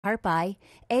Part by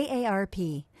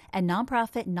AARP, a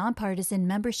nonprofit, nonpartisan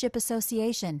membership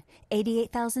association,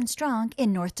 88,000 strong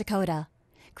in North Dakota,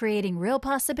 creating real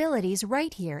possibilities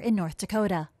right here in North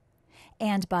Dakota.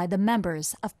 And by the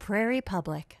members of Prairie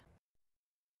Public.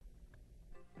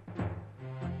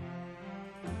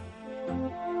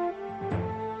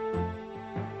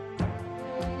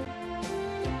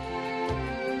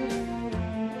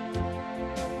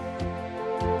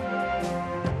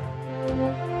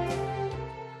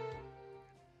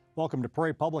 Welcome to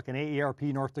Prairie Public and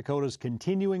AARP North Dakota's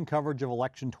continuing coverage of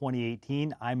election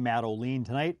 2018. I'm Matt O'Lean.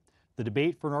 Tonight, the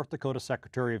debate for North Dakota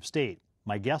Secretary of State.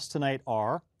 My guests tonight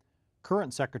are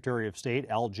current Secretary of State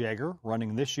Al Jaeger,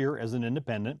 running this year as an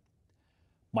independent,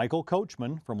 Michael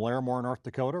Coachman from Larimore, North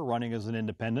Dakota, running as an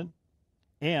independent,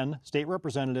 and State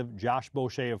Representative Josh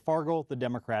Boschee of Fargo, the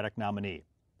Democratic nominee.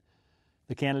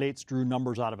 The candidates drew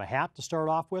numbers out of a hat to start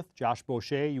off with. Josh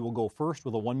Boschee, you will go first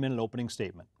with a 1-minute opening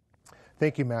statement.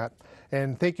 Thank you, Matt.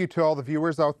 And thank you to all the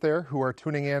viewers out there who are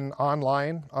tuning in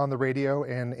online, on the radio,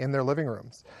 and in their living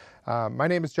rooms. My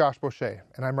name is Josh Boschee,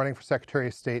 and I'm running for Secretary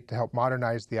of State to help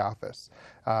modernize the office.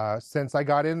 Since I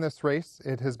got in this race,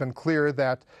 it has been clear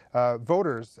that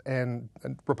voters and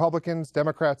Republicans,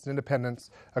 Democrats, and Independents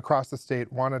across the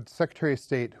state wanted a Secretary of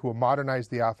State who will modernize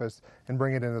the office and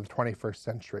bring it into the 21st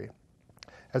century.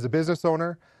 As a business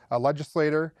owner, a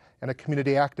legislator, and a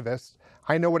community activist,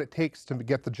 I know what it takes to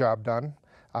get the job done.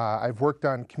 I've worked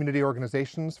on community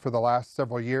organizations for the last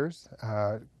several years,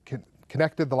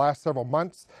 connected the last several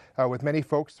months with many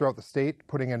folks throughout the state,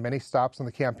 putting in many stops on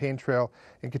the campaign trail,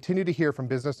 and continue to hear from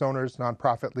business owners,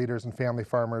 nonprofit leaders, and family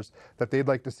farmers that they'd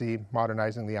like to see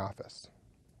modernizing the office.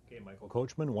 Okay, Michael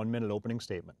Coachman, 1-minute opening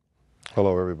statement.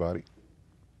 Hello, everybody.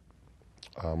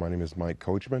 My name is Mike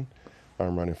Coachman.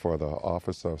 I'm running for the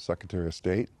office of Secretary of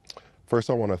State. First,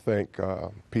 I want to thank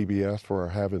PBS for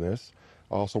having this.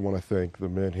 I also want to thank the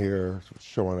men here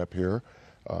showing up here.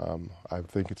 I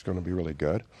think it's going to be really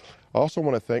good. I also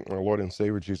want to thank my Lord and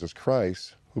Savior Jesus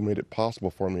Christ, who made it possible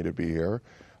for me to be here,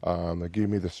 that gave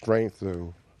me the strength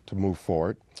to move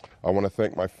forward. I want to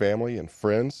thank my family and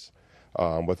friends.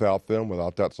 Without them,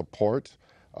 without that support,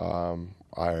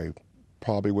 I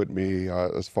probably wouldn't be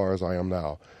as far as I am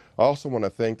now. I also want to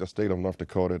thank the state of North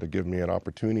Dakota to give me an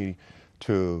opportunity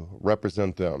to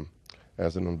represent them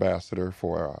as an ambassador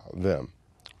for them.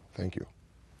 Thank you.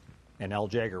 And Al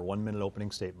Jaeger, 1-minute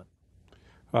opening statement.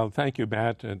 Well, thank you,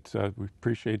 Matt. We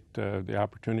appreciate the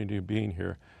opportunity of being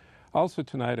here. Also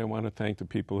tonight, I want to thank the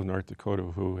people of North Dakota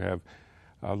who have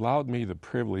allowed me the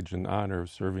privilege and honor of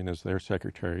serving as their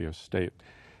Secretary of State.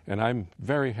 And I'm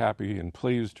very happy and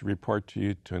pleased to report to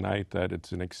you tonight that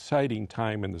it's an exciting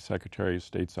time in the Secretary of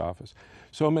State's office.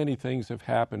 So many things have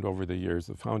happened over the years,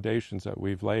 the foundations that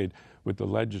we've laid with the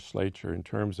legislature in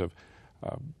terms of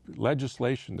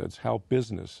legislation that's helped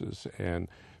businesses and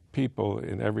people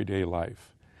in everyday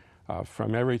life.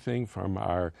 From everything from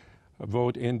our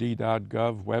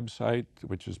voteindy.gov website,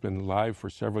 which has been live for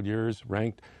several years,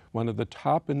 ranked one of the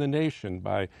top in the nation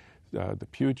by the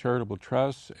Pew Charitable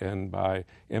Trust and by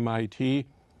MIT,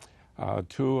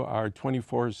 to our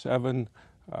 24/7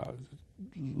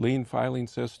 lien filing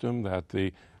system that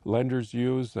the lenders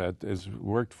use that has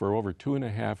worked for over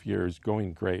 2.5 years,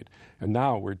 going great. And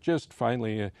now we're just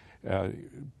finally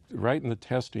right in the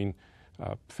testing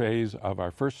phase of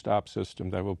our first stop system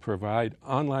that will provide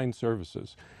online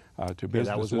services to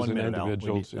businesses and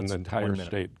individuals in the entire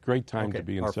state. Great time to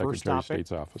be in the Secretary of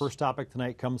State's office. First topic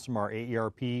tonight comes from our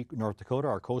AARP North Dakota,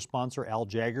 our co-sponsor, Al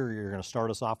Jaeger. You're going to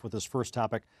start us off with this first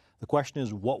topic. The question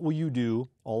is, what will you do,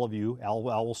 all of you, Al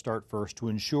will start first, to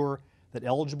ensure that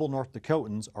eligible North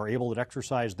Dakotans are able to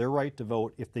exercise their right to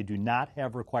vote if they do not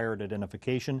have required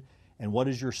identification? And what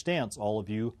is your stance, all of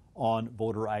you, on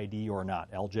voter ID or not?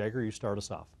 Al Jaeger, you start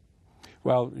us off.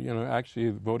 Well, you know,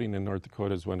 actually voting in North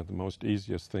Dakota is one of the most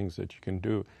easiest things that you can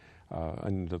do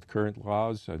under the current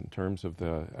laws in terms of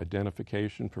the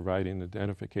identification, providing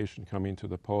identification coming to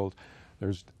the polls.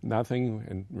 There's nothing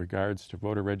in regards to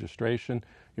voter registration.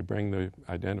 You bring the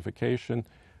identification,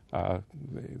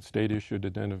 state-issued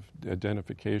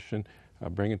identification,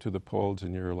 bring it to the polls,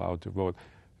 and you're allowed to vote.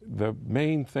 The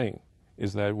main thing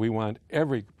is that we want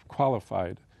every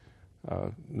qualified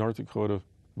North Dakota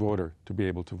voter to be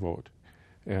able to vote.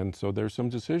 And so there's some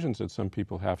decisions that some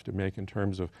people have to make in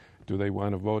terms of, do they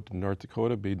want to vote in North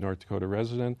Dakota, be North Dakota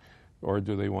resident, or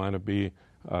do they want to be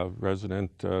a resident,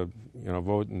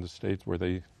 vote in the states where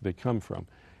they come from?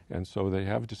 And so they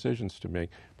have decisions to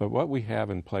make. But what we have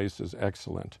in place is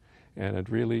excellent, and it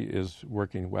really is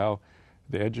working well.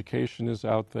 The education is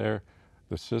out there.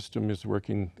 The system is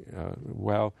working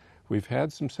well. We've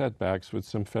had some setbacks with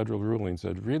some federal rulings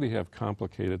that really have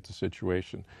complicated the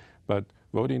situation. But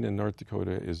voting in North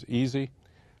Dakota is easy.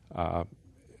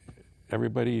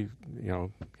 Everybody,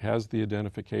 has the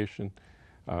identification.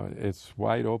 It's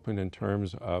wide open in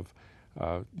terms of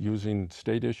using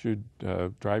state-issued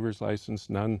driver's license,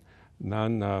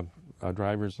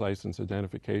 driver's license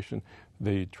identification.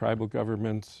 The tribal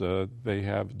governments, the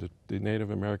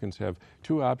Native Americans have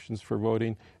two options for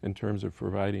voting in terms of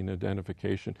providing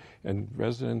identification, and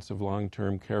residents of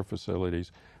long-term care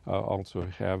facilities also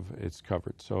have it's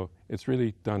covered. So it's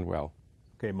really done well.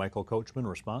 Okay, Michael Coachman,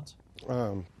 response?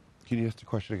 Can you ask the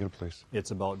question again, please? It's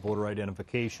about voter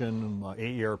identification,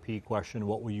 AARP question.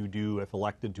 What will you do if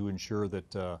elected to ensure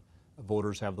that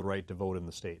voters have the right to vote in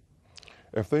the state?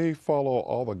 If they follow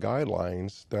all the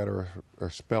guidelines that are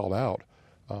spelled out,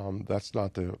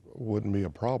 wouldn't be a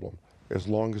problem, as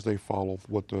long as they follow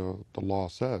what the law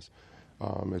says.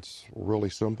 It's really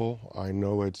simple. I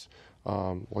know it's,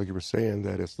 like you were saying,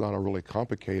 that it's not really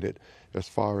complicated as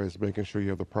far as making sure you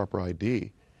have the proper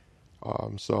ID.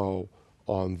 So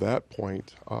on that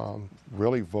point,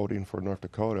 really voting for North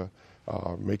Dakota,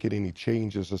 making any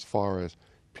changes as far as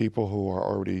people who are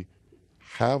already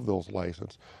have those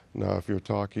licenses. Now, if you're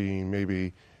talking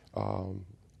maybe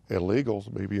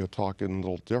illegals, maybe you're talking a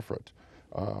little different.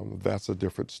 That's a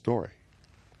different story.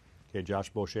 Okay,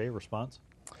 Josh Boschee, response?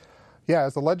 Yeah,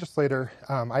 as a legislator,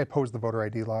 I oppose the voter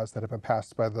ID laws that have been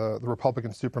passed by the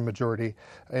Republican supermajority,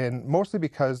 and mostly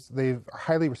because they're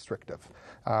highly restrictive.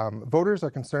 Voters are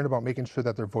concerned about making sure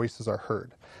that their voices are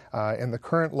heard. And the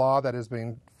current law that is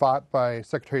being fought by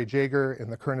Secretary Jaeger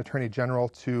and the current Attorney General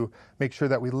to make sure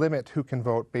that we limit who can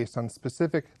vote based on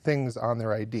specific things on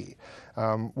their ID.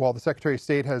 While the Secretary of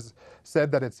State has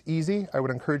said that it's easy, I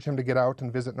would encourage him to get out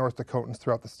and visit North Dakotans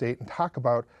throughout the state and talk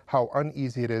about how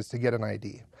uneasy it is to get an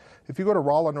ID. If you go to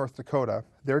Rolla, North Dakota,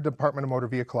 their Department of Motor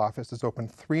Vehicle office is open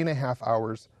 3.5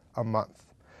 hours a month.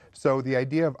 So the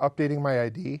idea of updating my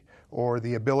ID or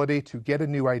the ability to get a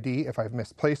new ID if I've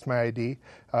misplaced my ID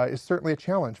is certainly a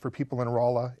challenge for people in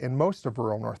Rolla and most of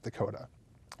rural North Dakota.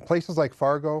 Places like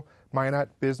Fargo, Minot,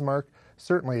 Bismarck,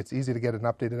 certainly it's easy to get an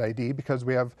updated ID because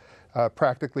we have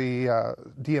practically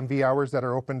DMV hours that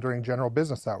are open during general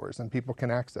business hours and people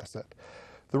can access it.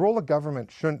 The role of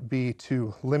government shouldn't be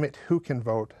to limit who can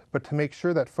vote, but to make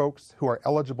sure that folks who are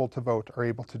eligible to vote are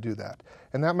able to do that.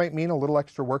 And that might mean a little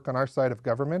extra work on our side of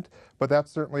government, but that's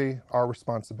certainly our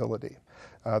responsibility.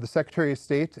 The Secretary of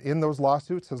State in those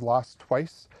lawsuits has lost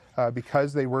twice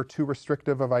because they were too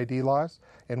restrictive of ID laws,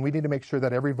 and we need to make sure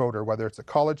that every voter, whether it's a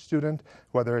college student,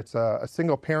 whether it's a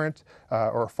single parent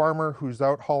or a farmer who's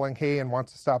out hauling hay and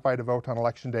wants to stop by to vote on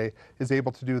Election Day, is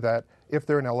able to do that if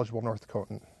they're an eligible North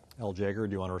Dakotan. Al Jaeger,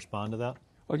 do you want to respond to that?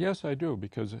 Well, yes, I do,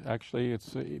 because actually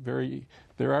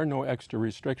there are no extra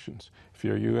restrictions. If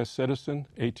you're a U.S. citizen,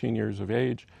 18 years of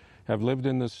age, have lived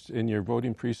in your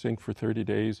voting precinct for 30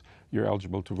 days, you're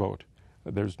eligible to vote.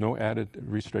 There's no added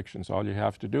restrictions. All you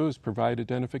have to do is provide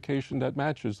identification that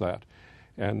matches that.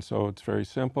 And so it's very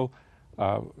simple.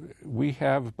 We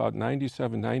have about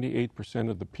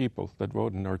 98% of the people that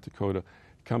vote in North Dakota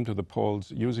come to the polls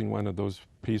using one of those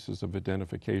pieces of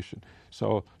identification.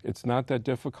 So it's not that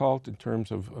difficult in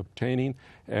terms of obtaining,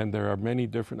 and there are many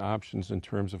different options in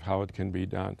terms of how it can be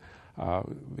done.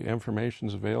 The information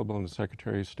is available on the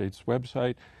Secretary of State's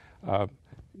website.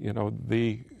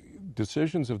 The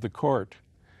decisions of the court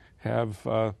have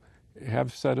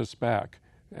set us back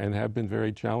and have been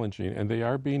very challenging, and they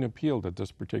are being appealed at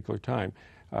this particular time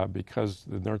because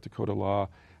the North Dakota law,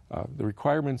 the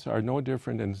requirements are no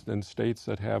different than states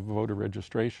that have voter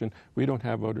registration. We don't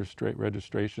have voter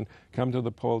registration. Come to the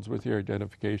polls with your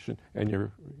identification and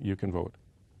you can vote.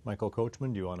 Michael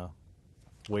Coachman, do you want to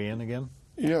weigh in again?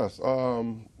 Yes.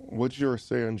 What you're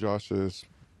saying, Josh, is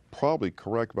probably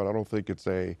correct, but I don't think it's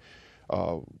a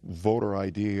voter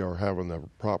ID or having the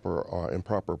proper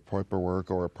improper paperwork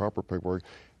or proper paperwork.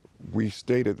 We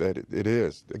stated that it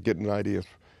is. Getting an ID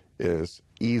is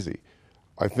easy.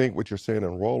 I think what you're saying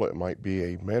in Rolla, it might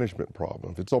be a management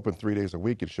problem. If it's open 3 days a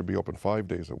week, it should be open 5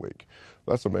 days a week.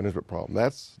 That's a management problem.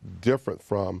 That's different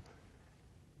from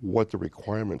what the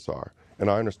requirements are. And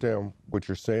I understand what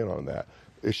you're saying on that.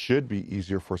 It should be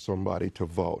easier for somebody to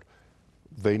vote.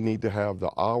 They need to have the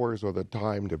hours or the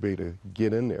time to be able to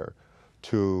get in there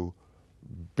to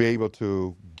be able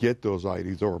to get those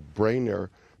IDs or bring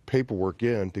their paperwork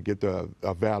in to get a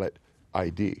valid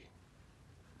ID.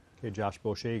 Okay, Josh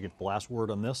Boschee, you get the last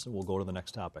word on this, and we'll go to the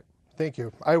next topic. Thank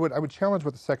you. I would challenge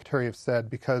what the Secretary has said,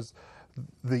 because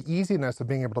The easiness of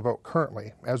being able to vote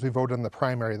currently, as we voted in the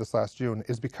primary this last June,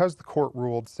 is because the court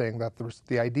ruled saying that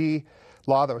the ID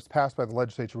law that was passed by the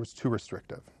legislature was too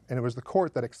restrictive. And it was the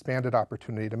court that expanded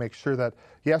opportunity to make sure that,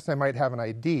 yes, I might have an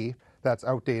ID that's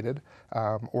outdated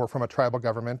or from a tribal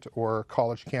government or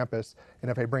college campus, and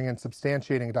if I bring in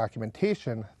substantiating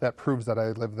documentation that proves that I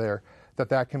live there,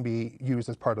 that can be used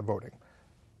as part of voting.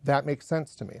 That makes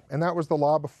sense to me. And that was the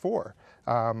law before.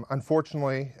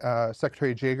 Unfortunately,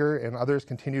 Secretary Jaeger and others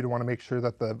continue to want to make sure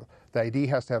that the ID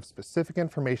has to have specific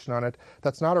information on it.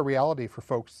 That's not a reality for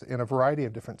folks in a variety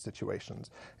of different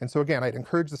situations. And so again, I'd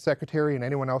encourage the Secretary and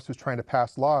anyone else who's trying to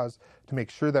pass laws to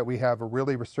make sure that we have a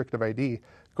really restrictive ID.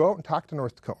 Go out and talk to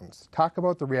North Dakotans. Talk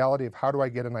about the reality of how do I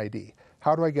get an ID?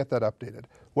 How do I get that updated?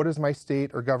 What does my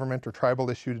state or government or tribal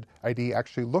issued ID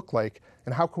actually look like?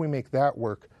 And how can we make that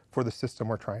work for the system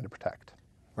we're trying to protect?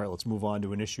 All right, let's move on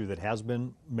to an issue that has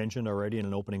been mentioned already in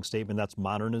an opening statement. That's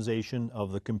modernization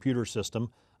of the computer system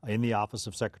in the Office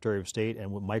of Secretary of State.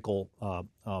 And Michael,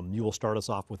 you will start us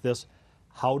off with this.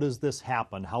 How does this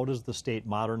happen? How does the state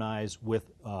modernize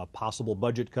with possible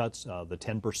budget cuts? The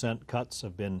 10% cuts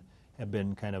have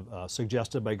been kind of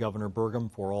suggested by Governor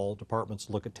Burgum for all departments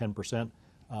to look at 10%.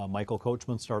 Michael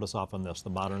Coachman, start us off on this, the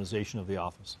modernization of the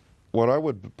office. What I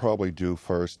would probably do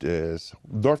first is,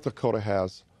 North Dakota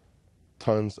has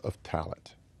tons of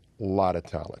talent, a lot of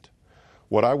talent.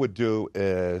 What I would do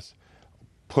is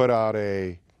put out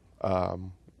a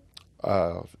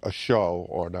show,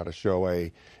 or not a show,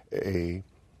 a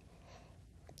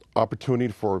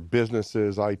opportunity for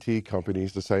businesses, IT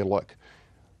companies to say, look,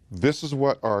 this is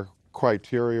what our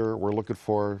criteria we're looking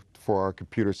for our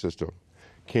computer system.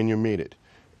 Can you meet it?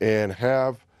 And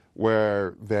have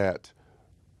where that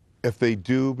if they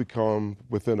do become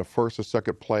within a first or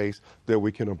second place, that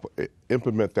we can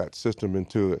implement that system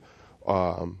into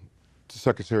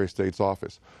Secretary of State's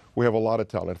office. We have a lot of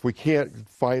talent. If we can't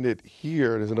find it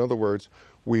here, in other words,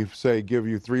 we say give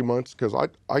you 3 months, because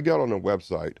I got on a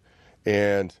website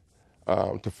and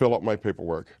to fill out my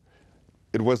paperwork.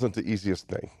 It wasn't the easiest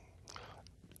thing.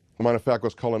 Matter of fact, I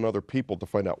was calling other people to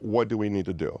find out what do we need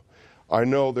to do. I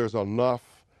know there's enough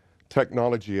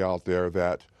technology out there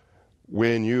that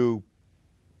when you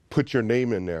put your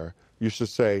name in there, you should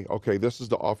say, okay, this is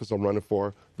the office I'm running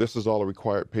for. This is all the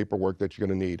required paperwork that you're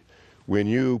going to need. When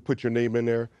you put your name in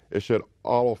there, it should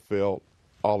autofill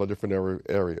all the different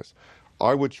areas.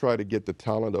 I would try to get the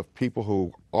talent of people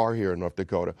who are here in North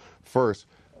Dakota first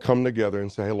come together and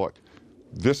say, hey, look,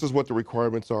 this is what the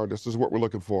requirements are. This is what we're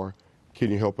looking for. Can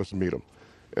you help us meet them?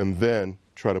 And then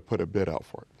try to put a bid out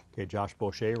for it. Okay, Josh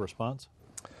Boschee, response?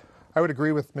 I would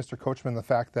agree with Mr. Coachman the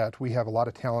fact that we have a lot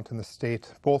of talent in the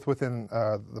state, both within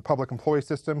the public employee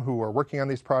system who are working on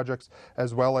these projects,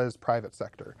 as well as private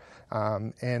sector.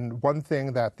 And one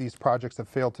thing that these projects have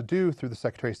failed to do through the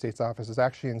Secretary of State's office is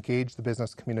actually engage the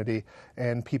business community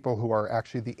and people who are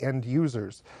actually the end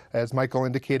users. As Michael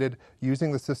indicated,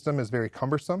 using the system is very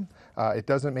cumbersome. It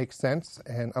doesn't make sense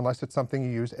unless it's something you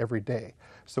use every day.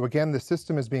 So again, the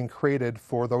system is being created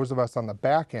for those of us on the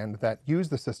back end that use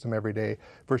the system every day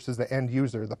versus the end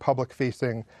user, the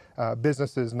public-facing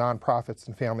businesses, nonprofits,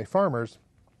 and family farmers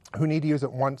who need to use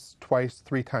it once, twice,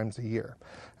 3 times a year.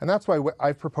 And that's why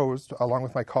I've proposed, along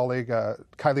with my colleague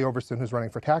Kylie Overson, who's running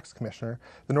for tax commissioner,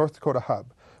 the North Dakota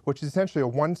Hub, which is essentially a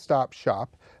one-stop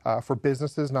shop for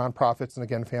businesses, nonprofits, and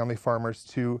again, family farmers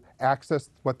to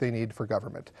access what they need for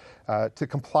government. To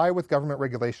comply with government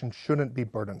regulation shouldn't be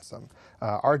burdensome.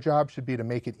 Our job should be to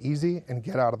make it easy and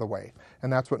get out of the way.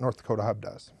 And that's what North Dakota Hub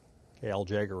does. Okay, Al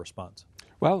Jaeger, response.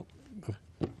 Well,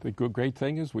 the great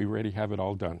thing is we already have it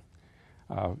all done.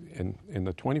 In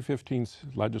the 2015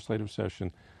 legislative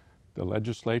session, the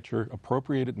legislature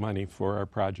appropriated money for our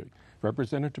project.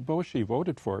 Representative Boschee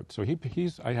voted for it, so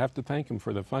I have to thank him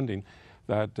for the funding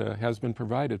that has been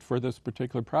provided for this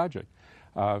particular project.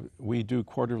 We do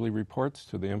quarterly reports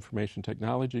to the Information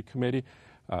Technology Committee.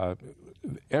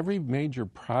 Every major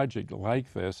project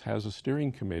like this has a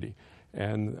steering committee,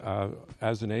 and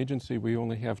as an agency, we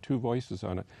only have 2 voices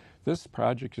on it. This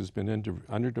project has been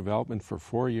under development for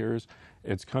 4 years.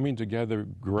 It's coming together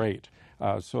great.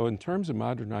 So in terms of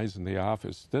modernizing the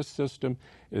office, this system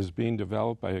is being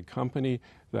developed by a company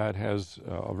that has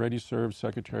already served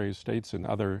Secretary of States in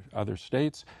other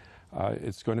states.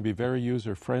 It's going to be very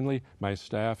user-friendly. My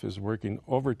staff is working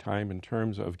overtime in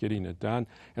terms of getting it done.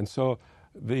 And so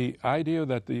the idea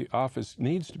that the office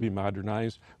needs to be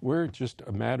modernized, we're just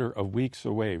a matter of weeks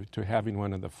away to having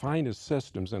one of the finest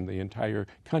systems in the entire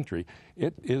country.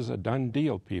 It is a done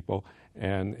deal, people,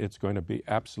 and it's going to be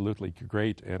absolutely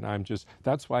great. And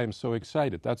that's why I'm so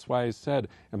excited. That's why I said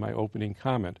in my opening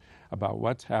comment about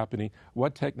what's happening,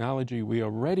 what technology we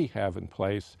already have in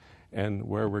place, and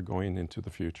where we're going into the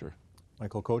future.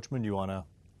 Michael Coachman, do you want to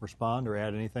respond or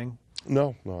add anything?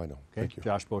 No, I don't. Okay. Thank you.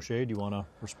 Josh Boschee, do you want to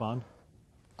respond?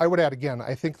 I would add again,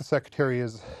 I think the Secretary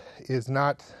is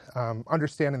not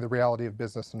understanding the reality of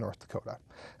business in North Dakota.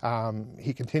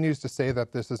 He continues to say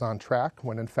that this is on track,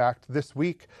 when in fact this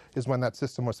week is when that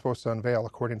system was supposed to unveil,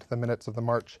 according to the minutes of the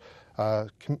March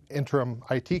interim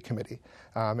IT committee.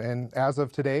 And as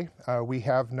of today, we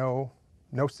have no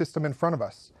system in front of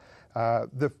us.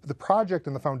 The project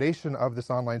and the foundation of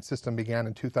this online system began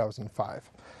in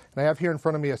 2005. And I have here in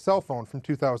front of me a cell phone from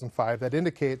 2005 that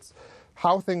indicates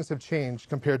how things have changed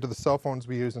compared to the cell phones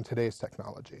we use in today's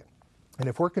technology. And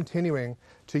if we're continuing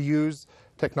to use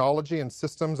technology and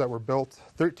systems that were built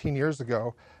 13 years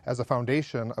ago as a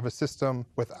foundation of a system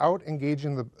without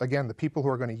engaging, the people who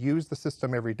are going to use the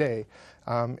system every day,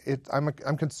 I'm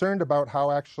concerned about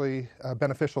how actually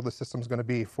beneficial the system is going to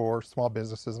be for small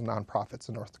businesses and nonprofits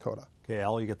in North Dakota. Okay,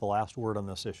 Al, you get the last word on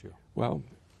this issue. Well,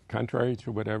 contrary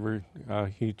to whatever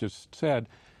he just said,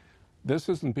 this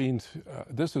is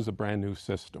a brand new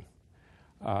system.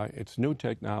 It's new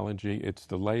technology, it's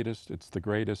the latest, it's the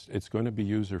greatest, it's going to be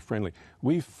user friendly.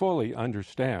 We fully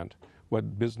understand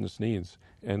what business needs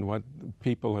and what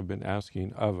people have been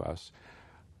asking of us.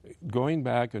 Going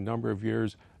back a number of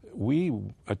years, we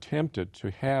attempted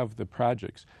to have the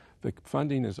projects. The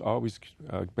funding has always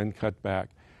been cut back.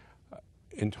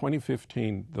 In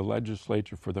 2015, the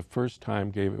legislature for the first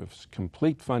time gave us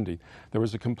complete funding. There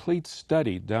was a complete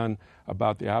study done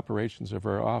about the operations of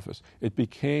our office. It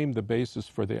became the basis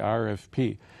for the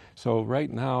RFP. So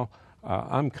right now,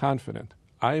 I'm confident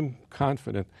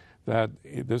that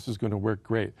this is going to work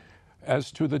great.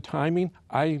 As to the timing,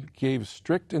 I gave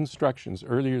strict instructions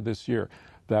earlier this year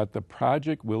that the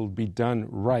project will be done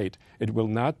right. It will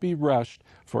not be rushed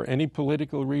for any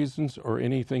political reasons or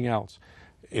anything else.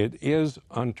 It is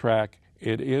on track.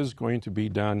 It is going to be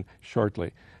done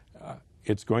shortly.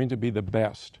 It's going to be the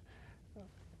best.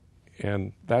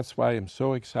 And that's why I'm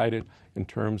so excited in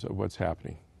terms of what's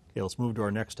happening. Okay, let's move to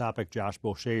our next topic. Josh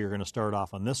Boschee, you're going to start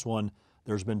off on this one.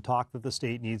 There's been talk that the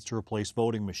state needs to replace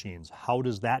voting machines. How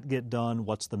does that get done?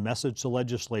 What's the message to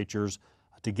legislatures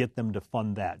to get them to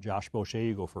fund that? Josh Boschee,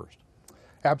 you go first.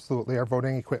 Absolutely. Our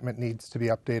voting equipment needs to be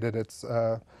updated. It's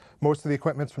most of the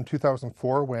equipment's from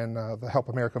 2004 when the Help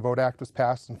America Vote Act was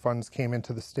passed and funds came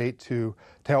into the state to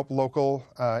help local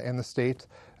and the state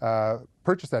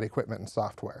purchase that equipment and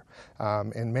software.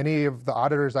 And many of the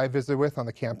auditors I visited with on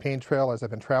the campaign trail as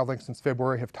I've been traveling since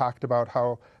February have talked about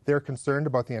how they're concerned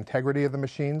about the integrity of the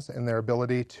machines and their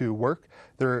ability to work.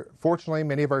 Fortunately,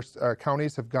 many of our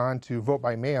counties have gone to vote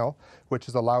by mail, which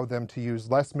has allowed them to use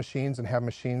less machines and have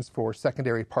machines for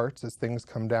secondary parts as things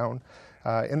come down.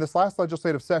 In this last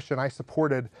legislative session, I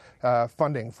supported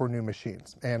funding for new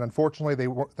machines, and unfortunately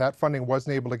that funding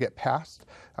wasn't able to get passed.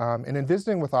 And in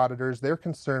visiting with auditors, their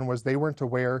concern was they weren't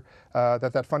aware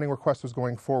that funding request was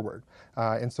going forward.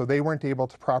 And so they weren't able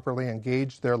to properly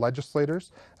engage their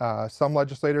legislators. Some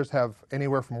legislators have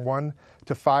anywhere from 1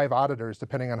 to 5 auditors,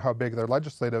 depending on how big their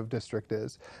legislative district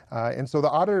is. And so the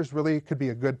auditors really could be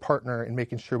a good partner in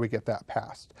making sure we get that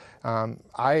passed.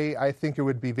 I think it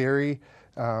would be very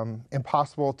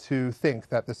impossible to think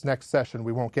that this next session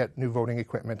we won't get new voting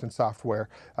equipment and software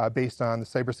based on the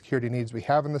cybersecurity needs we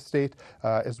have in the state,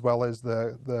 as well as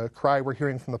the cry we're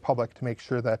hearing from the public to make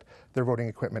sure that their voting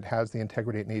equipment has the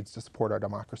integrity it needs to support our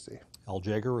democracy. Al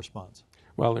Jaeger responds.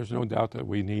 Well, there's no doubt that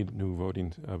we need new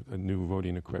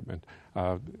voting equipment.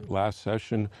 Last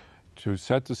session, to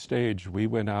set the stage, we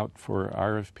went out for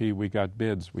RFP, we got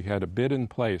bids. We had a bid in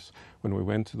place when we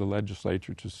went to the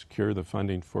legislature to secure the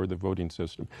funding for the voting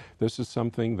system. This is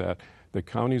something that the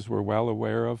counties were well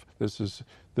aware of. This was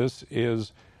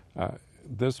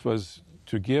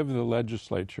to give the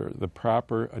legislature the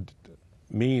proper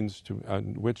means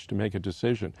on which to make a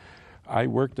decision. I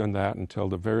worked on that until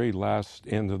the very last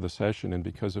end of the session, and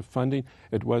because of funding,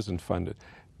 it wasn't funded.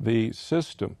 The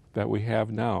system that we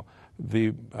have now,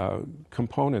 the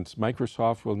components,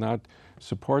 Microsoft will not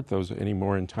support those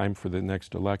anymore in time for the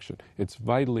next election. It's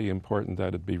vitally important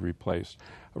that it be replaced.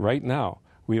 Right now,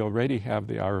 we already have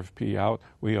the RFP out,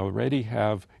 we already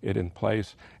have it in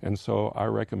place, and so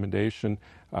our recommendation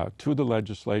to the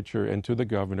legislature and to the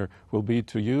governor will be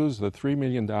to use the $3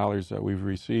 million that we've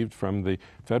received from the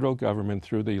federal government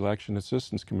through the Election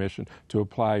Assistance Commission to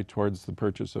apply towards the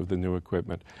purchase of the new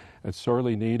equipment. It's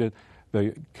sorely needed.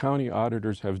 The county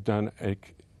auditors have done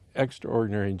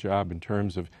extraordinary job in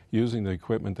terms of using the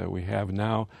equipment that we have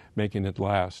now, making it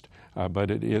last,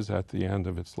 but it is at the end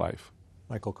of its life.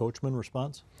 Michael Coachman,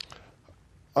 response?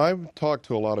 I've talked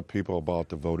to a lot of people about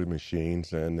the voting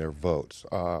machines and their votes.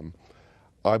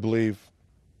 I believe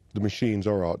the machines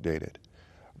are outdated.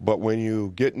 But when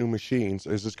you get new machines,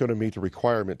 is this going to meet the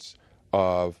requirements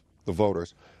of the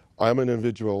voters? I'm an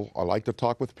individual. I like to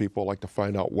talk with people. I like to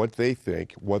find out what they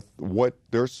think, what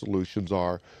their solutions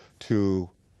are to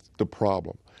the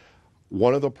problem.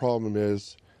 One of the problems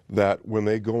is that when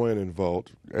they go in and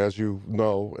vote, as you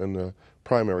know, in the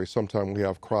primary, sometimes we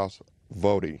have cross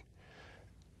voting,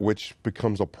 which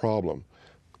becomes a problem.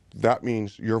 That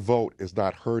means your vote is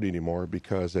not heard anymore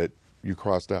because you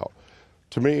crossed out.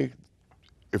 To me,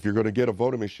 if you're going to get a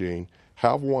voting machine,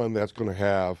 have one that's going to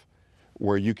have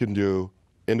where you can do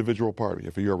individual party.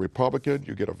 If you're a Republican,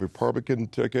 you get a Republican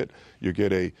ticket. You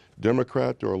get a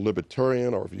Democrat or a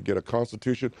Libertarian, or if you get a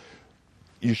Constitution,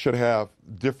 you should have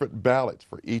different ballots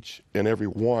for each and every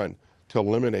one to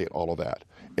eliminate all of that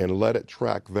and let it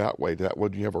track that way. That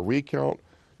when you have a recount,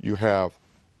 you have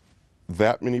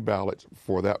that many ballots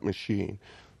for that machine.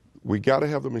 We got to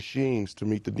have the machines to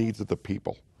meet the needs of the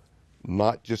people,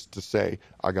 not just to say,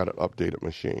 I got an updated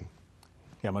machine.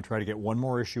 Okay, I'm going to try to get one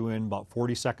more issue in. About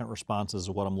 40-second responses is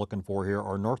what I'm looking for here.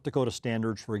 Are North Dakota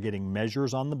standards for getting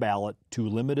measures on the ballot too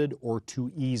limited or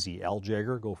too easy? Al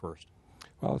Jaeger, go first.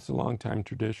 Well, it's a long-time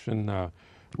tradition.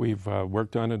 We've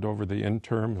worked on it over the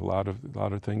interim, a lot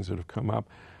of things that have come up.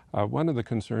 One of the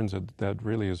concerns that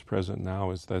really is present now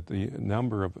is that the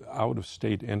number of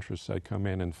out-of-state interests that come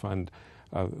in and fund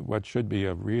what should be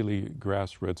a really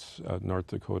grassroots North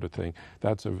Dakota thing.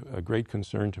 That's a great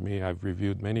concern to me. I've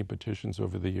reviewed many petitions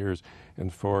over the years,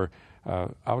 and for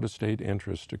out-of-state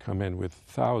interests to come in with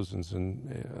thousands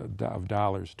of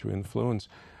dollars to influence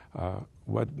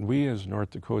what we as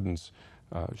North Dakotans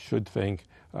should think,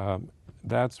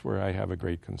 that's where I have a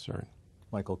great concern.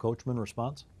 Michael Coachman,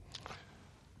 response?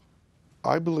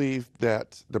 I believe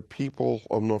that the people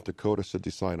of North Dakota should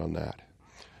decide on that.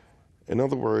 In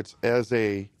other words, as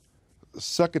a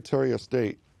Secretary of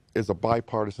State is a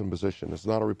bipartisan position. It's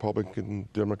not a Republican,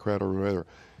 Democrat, or whatever.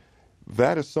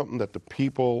 That is something that the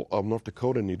people of North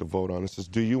Dakota need to vote on. It says,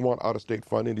 do you want out-of-state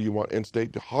funding? Do you want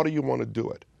in-state? How do you want to do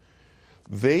it?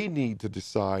 They need to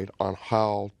decide on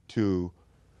how to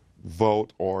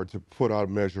vote or to put out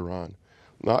a measure on,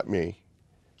 not me.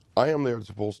 I am there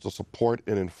supposed to support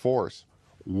and enforce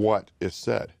what is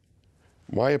said.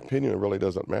 My opinion really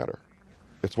doesn't matter.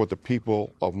 It's what the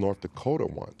people of North Dakota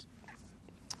want.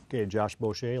 Okay, Josh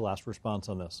Boschee, last response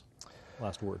on this.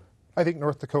 Last word. I think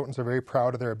North Dakotans are very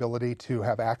proud of their ability to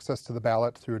have access to the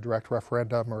ballot through a direct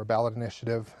referendum or a ballot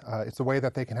initiative. It's a way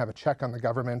that they can have a check on the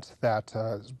government that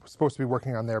is supposed to be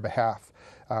working on their behalf.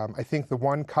 I think the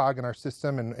one cog in our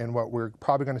system and what we're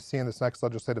probably going to see in this next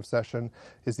legislative session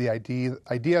is the idea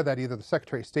that either the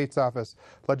Secretary of State's office,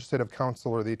 Legislative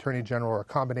Council, or the Attorney General, or a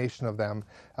combination of them,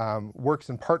 works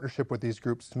in partnership with these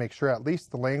groups to make sure at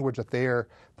least the language that they are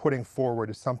putting forward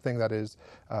is something that is,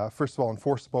 first of all,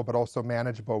 enforceable, but also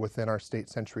manageable within our state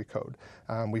century code.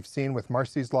 We've seen with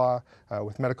Marcy's Law,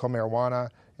 with medical marijuana,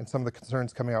 and some of the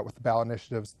concerns coming out with the ballot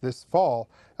initiatives this fall,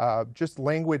 just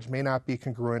language may not be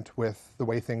congruent with the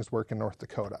way things work in North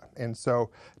Dakota. And so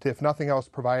to, if nothing else,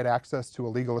 provide access to a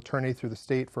legal attorney through the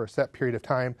state for a set period of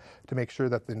time to make sure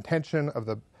that the intention of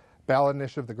the ballot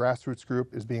initiative, the grassroots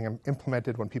group, is being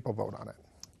implemented when people vote on it.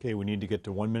 Okay, we need to get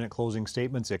to 1 minute closing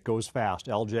statements. It goes fast.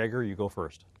 Al Jaeger, you go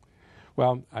first.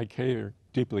 Well, I care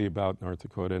deeply about North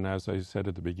Dakota, and as I said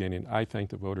at the beginning, I thank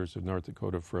the voters of North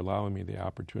Dakota for allowing me the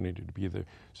opportunity to be the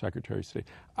Secretary of State.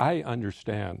 I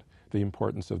understand the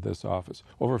importance of this office.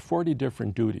 Over 40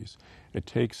 different duties. It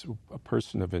takes a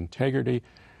person of integrity.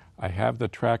 I have the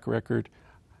track record,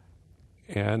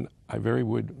 and I very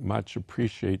much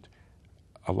appreciate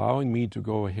allowing me to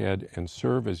go ahead and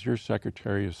serve as your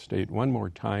Secretary of State one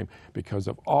more time because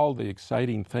of all the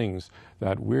exciting things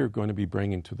that we're going to be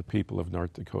bringing to the people of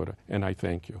North Dakota, and I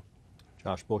thank you.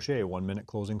 Josh Boschee, 1 minute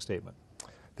closing statement.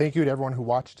 Thank you to everyone who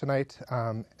watched tonight.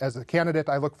 As a candidate,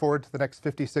 I look forward to the next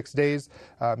 56 days,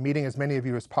 meeting as many of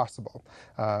you as possible.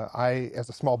 I, as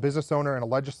a small business owner and a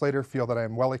legislator, feel that I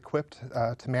am well equipped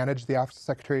to manage the Office of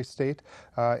Secretary of State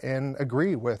and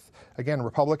agree with, again,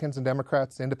 Republicans and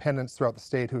Democrats, independents throughout the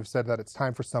state who have said that it's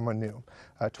time for someone new.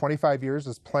 25 years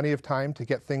is plenty of time to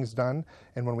get things done,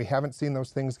 and when we haven't seen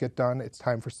those things get done, it's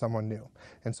time for someone new.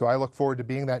 And so I look forward to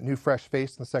being that new, fresh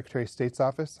face in the Secretary of State's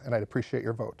office, and I'd appreciate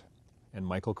your vote. And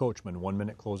Michael Coachman, 1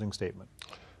 minute closing statement.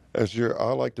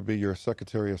 I like to be your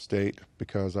Secretary of State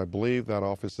because I believe that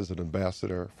office is an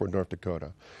ambassador for North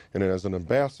Dakota. And as an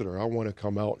ambassador, I want to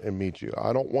come out and meet you.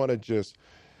 I don't want to just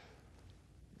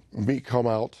come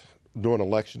out during an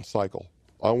election cycle.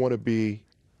 I want to be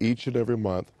each and every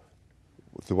month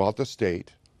throughout the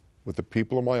state with the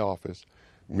people in my office,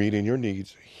 meeting your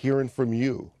needs, hearing from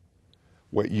you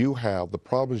what you have, the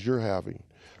problems you're having,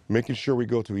 making sure we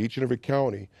go to each and every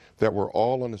county that we're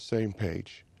all on the same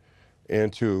page,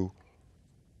 and to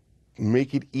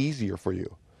make it easier for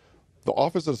you. The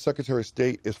Office of the Secretary of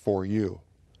State is for you,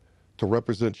 to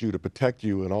represent you, to protect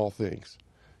you in all things,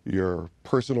 your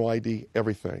personal ID,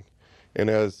 everything. And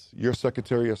as your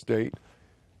Secretary of State,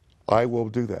 I will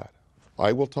do that.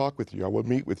 I will talk with you, I will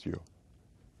meet with you,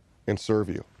 and serve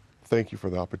you. Thank you for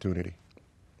the opportunity.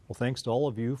 Well, thanks to all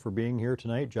of you for being here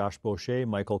tonight. Josh Boschee,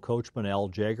 Michael Coachman, Al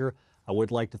Jaeger. I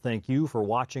would like to thank you for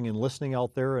watching and listening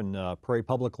out there in Prairie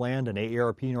Public Land and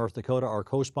AARP North Dakota, our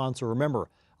co-sponsor. Remember,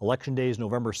 Election Day is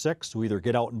November 6th, so either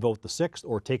get out and vote the 6th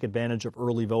or take advantage of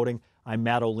early voting. I'm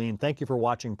Matt O'Lean. Thank you for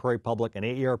watching Prairie Public and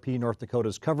AARP North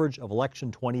Dakota's coverage of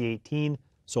Election 2018.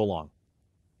 So long.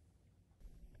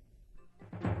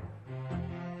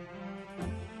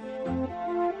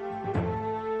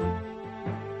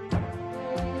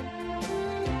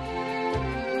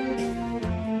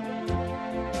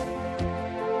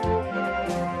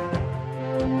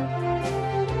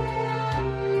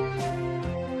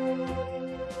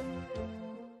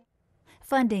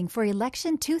 Funding for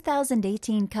Election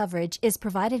 2018 coverage is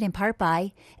provided in part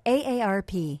by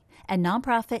AARP, a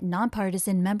nonprofit,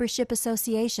 nonpartisan membership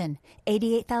association,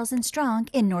 88,000 strong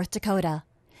in North Dakota,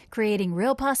 creating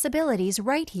real possibilities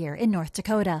right here in North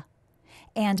Dakota,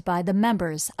 and by the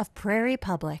members of Prairie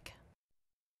Public.